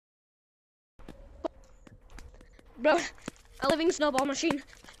Bro, a living snowball machine.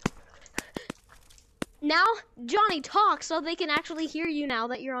 Now, Johnny, talk so they can actually hear you now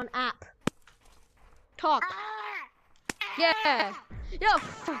that you're on app. Talk. Yeah. Yo,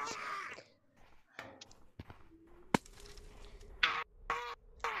 fuck.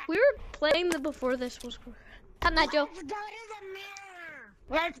 We were playing the before this was. Cut that, Joe. Let's go to the mirror.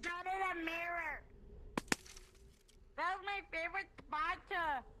 Let's go to the mirror. That's my favorite spot.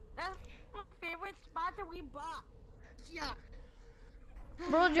 That's my favorite spot that we bought. Yeah.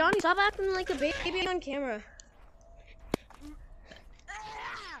 Bro, Johnny, stop acting like a baby on camera.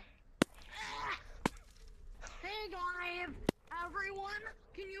 Hey guys, everyone,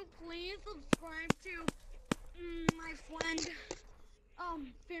 can you please subscribe to my friend,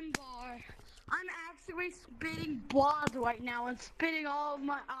 Finbar? I'm actually spitting blood right now and spitting all of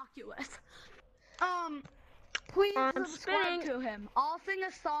my Oculus. Please subscribe to him. I'll sing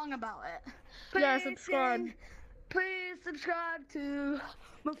a song about it. Yeah, subscribe. Please subscribe to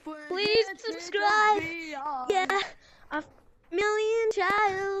my friend. Please subscribe. Yeah, a million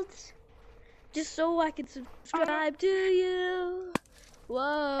childs. Just so I can subscribe to you.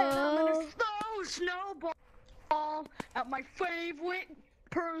 Whoa. And I'm gonna throw snowball at my favorite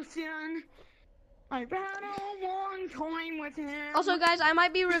person. I've had a long time with him. Also, guys, I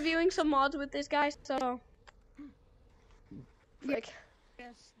might be reviewing some mods with this guy, so. Like.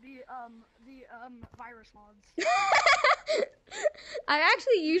 Yes, the virus mods. I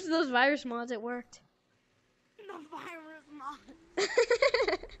actually used those virus mods. It worked. The virus mods.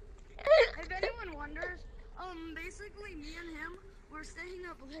 If anyone wonders, basically me and him were staying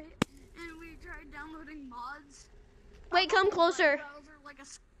up late and we tried downloading mods. Wait, come closer. Browser, like a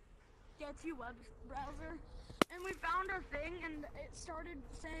sketchy web browser, and we found our thing, and it started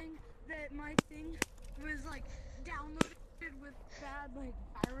saying that my thing was like downloaded with bad like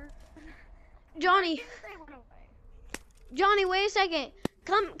virus. Johnny. They went away. Johnny, wait a second.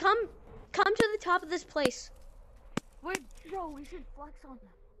 Come to the top of this place. Wait, bro, we should flex on them.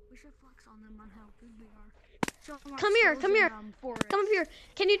 We should flex on them on how good we are. Come here. Come up here.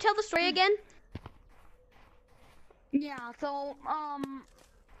 Can you tell the story again? Yeah, so,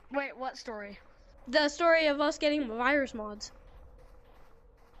 wait, what story? The story of us getting virus mods.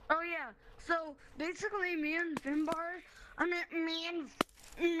 Oh, yeah. So, basically, me and Finbar,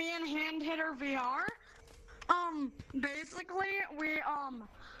 me and Hand Hitter VR, basically,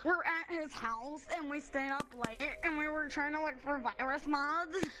 we're at his house, and we stayed up late, and we were trying to look for virus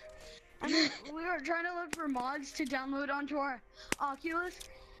mods. And we were trying to look for mods to download onto our Oculus,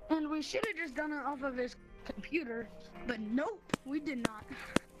 and we should have just done it off of his computer, but nope, we did not.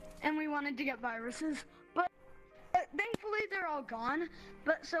 And we wanted to get viruses, but thankfully they're all gone.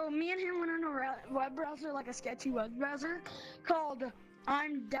 But so me and him went on a web browser, like a sketchy web browser, called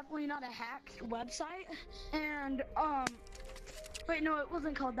I'm Definitely Not a Hack website, and wait, no, it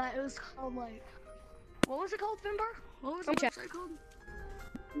wasn't called that. It was called like, what was it called, Finbar? What was the website called?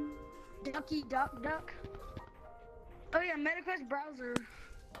 Ducky Duck Duck. Oh yeah, MetaQuest browser.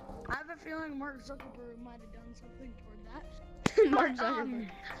 I have a feeling Mark Zuckerberg might have done something toward that. Mark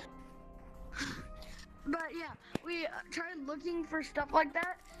Zuckerberg. But yeah, we tried looking for stuff like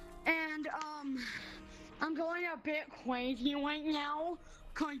that, and I'm going a bit crazy right now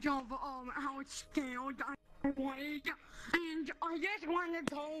because of how it's scaled. And I just want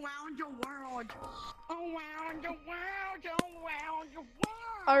to go around the world. Around the world, around the world.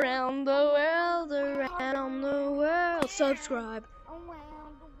 Around the world, around the world. Subscribe.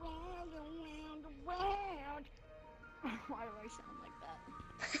 Around the world, around the world. Why do I sound like that?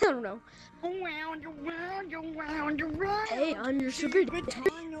 I don't know. Around the world, around the world. Hey, I'm your sugar daddy.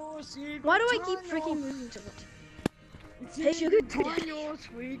 Why do I keep freaking moving so much? Hey, sugar daddy.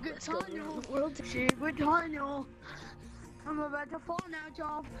 Let's go around the world. Secret I'm about to fall now,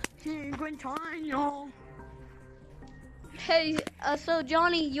 Job. Secret tunnel. Hey, so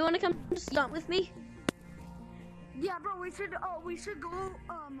Johnny, you wanna come stunt with me? Yeah, bro, we should go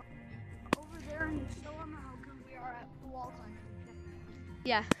over there and show them how good we are at wall climbing.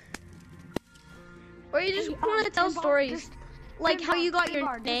 Yeah. Or you just wanna tell stories, like how you got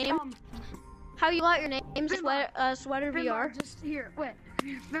your name, how you got your name, Sweater VR, just here, wait,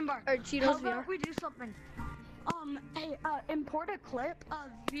 Finbar, or Cheetos how VR. about we do something? Hey, import a clip of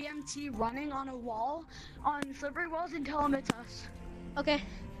VMT running on a wall, on slippery walls, and tell them it's us. Okay.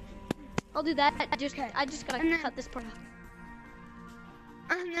 I'll do that. I just gotta cut this part out.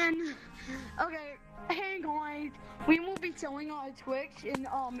 And then, okay, hey guys, we will be showing on Twitch in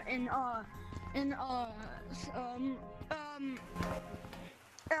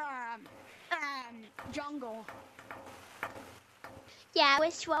jungle. Yeah,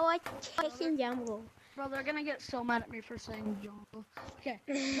 we're watching jungle. Bro, they're gonna get so mad at me for saying jungle. Okay,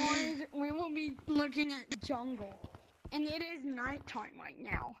 guys, we will be looking at jungle. And it is nighttime right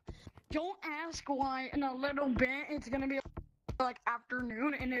now. Don't ask why in a little bit it's gonna be like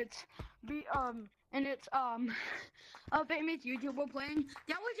afternoon and it's a famous YouTuber playing.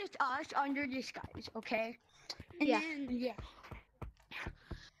 That was just us under disguise, okay? And Yeah. then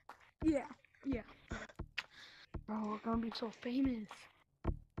yeah. Bro, we're gonna be so famous.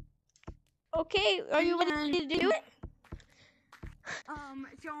 Okay, are you ready to do it?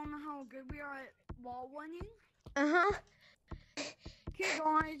 Show them how good we are at wall running. Uh-huh. Okay,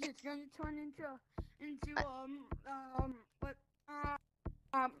 guys, it's gonna turn into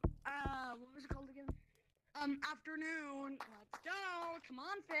what was it called again? Afternoon. Let's go. Come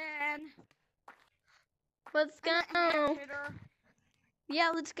on, Finn. Let's go.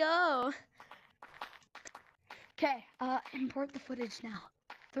 Yeah, let's go. Okay, import the footage now.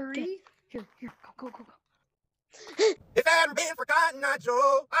 3. Here, go. If I hadn't been for Cotton Eye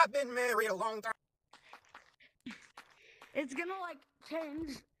Joe, I've been married a long time. It's gonna like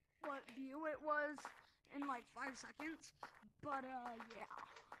change what view it was in like 5 seconds, but yeah.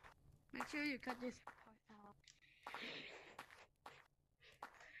 Make sure you cut this part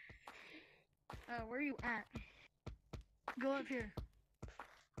out. Where are you at? Go up here.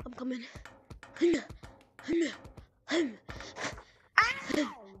 I'm coming.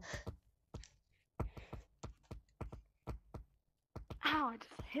 Ow, I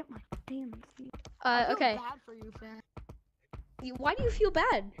just hit my damn feet. Okay. I feel bad for you, Finn. Why do you feel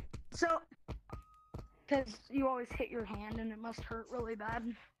bad? So, because you always hit your hand and it must hurt really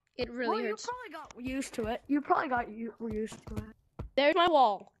bad. It really well, hurts. You probably got used to it. You probably got used to it. There's my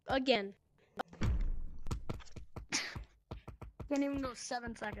wall. Again. Can't even go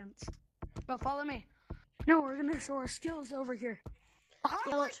 7 seconds. But follow me. No, we're gonna show our skills over here. How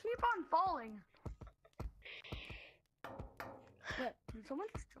do I keep on falling? What? Did someone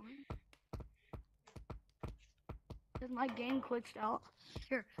just join? Because my game glitched out.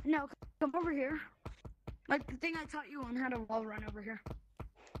 Here, no, come over here. Like the thing I taught you on how to wall run over here.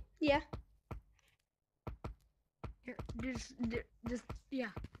 Yeah. Here, just,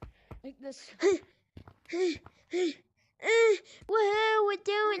 yeah. Like this. Woohoo, we're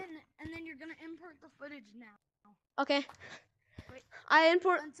doing. And then you're gonna import the footage now. Okay. Wait. I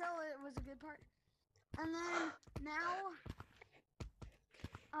import. Until it was a good part. And then now,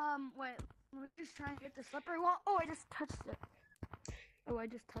 wait. Let me just try and get the slippery wall. Oh, I just touched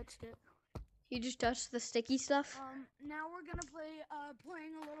it. You just touched the sticky stuff? Now we're gonna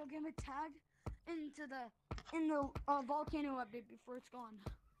playing a little game of tag in the volcano update before it's gone.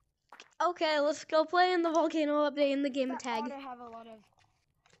 Okay, let's go play in the volcano update in the game of tag. I have a lot of.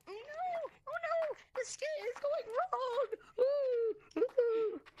 Oh no! The skate is going wrong.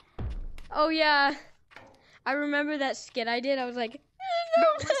 Ooh. Oh yeah, I remember that skit I did. I was like,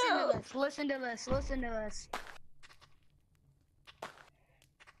 no. Listen to this.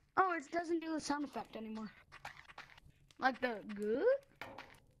 Oh, it doesn't do the sound effect anymore. Like the good?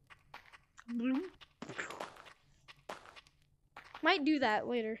 Bloom. Might do that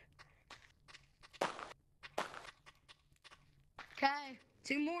later. Okay,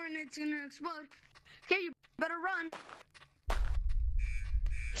 2 more and it's gonna explode. Okay, you better run.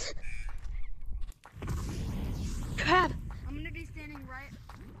 Crap. I'm gonna be standing right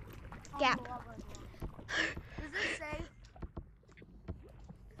on Gap. the lava. Is this safe?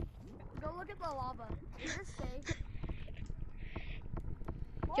 Go look at the lava. Is this safe?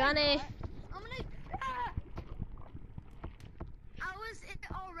 Jonny. I'm gonna. I was in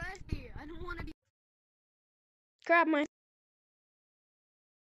it already. I don't want to be. Grab my.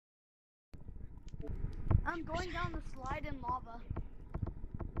 I'm going down the slide in lava.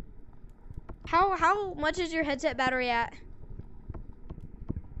 How much is your headset battery at?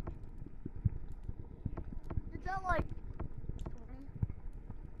 It's at like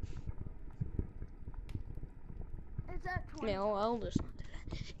 20. It's at 20. No, I'll just not do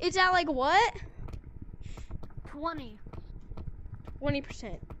that. It's at like what? 20.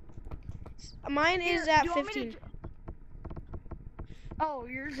 20%. Mine is at 15. Oh,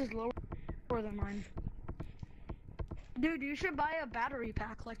 yours is lower than mine. Dude, you should buy a battery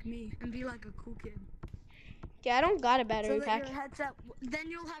pack like me and be like a cool kid. Yeah, I don't got a battery so pack. Your headset, then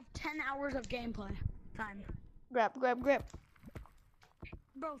you'll have 10 hours of gameplay time. Grab.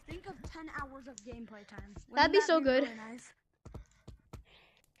 Bro, think of 10 hours of gameplay time. That'd be so good. Really nice?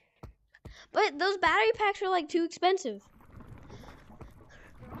 But those battery packs are like too expensive.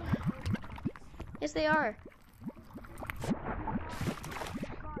 Yes, they are.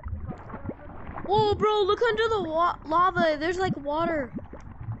 Whoa, bro, look under the lava. There's like water.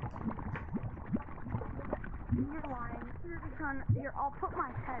 on. Here, I'll put my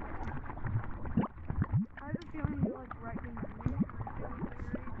head. I have a feeling you like right behind me.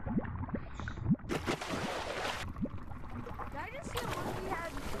 Did I just see a monkey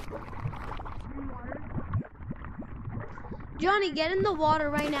head in water? Jonny, get in the water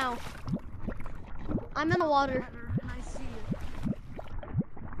right now. I'm in the water. And I see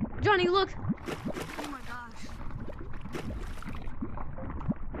you. Jonny, look. Oh my gosh.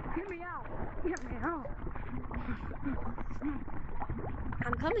 Get me out. Get me out.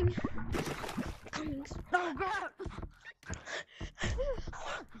 I'm coming. Coming. Oh god.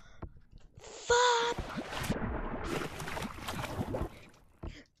 Fuck.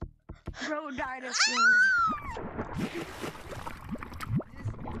 Bro died as soon.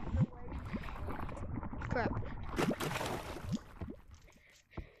 Crap.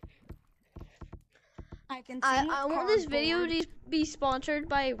 I can see I want this video to be sponsored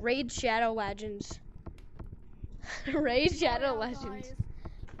by Raid Shadow Legends. Raid Shadow Legends. Guys,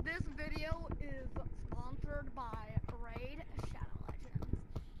 this video is sponsored by Raid Shadow Legends.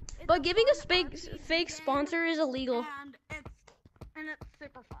 It's But giving a fun fake RPG sponsor is illegal. And it's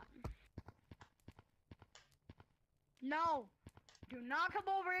super fun. No, do not come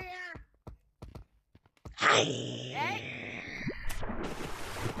over here. Hey.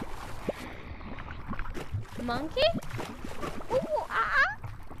 Monkey? Ooh,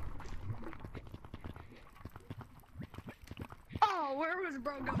 Oh, where was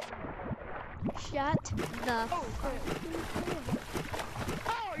bro going? Shut the.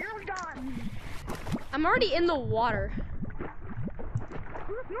 Oh, you're done. I'm already in the water.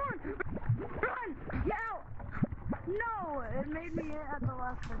 Run! Run! Get out! No, it made me at the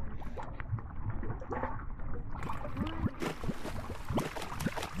last position.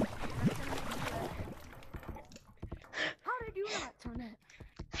 How did you not turn it?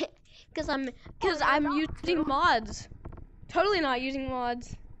 Cause I'm using mods. Totally not using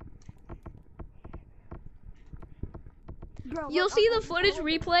mods. Bro, You'll see the footage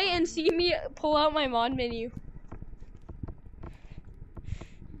replay and see me pull out my mod menu.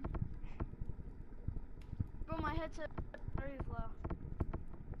 Bro, my headset is low.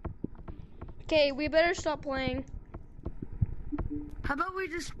 Okay, we better stop playing. How about we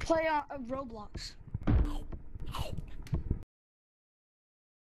just play Roblox?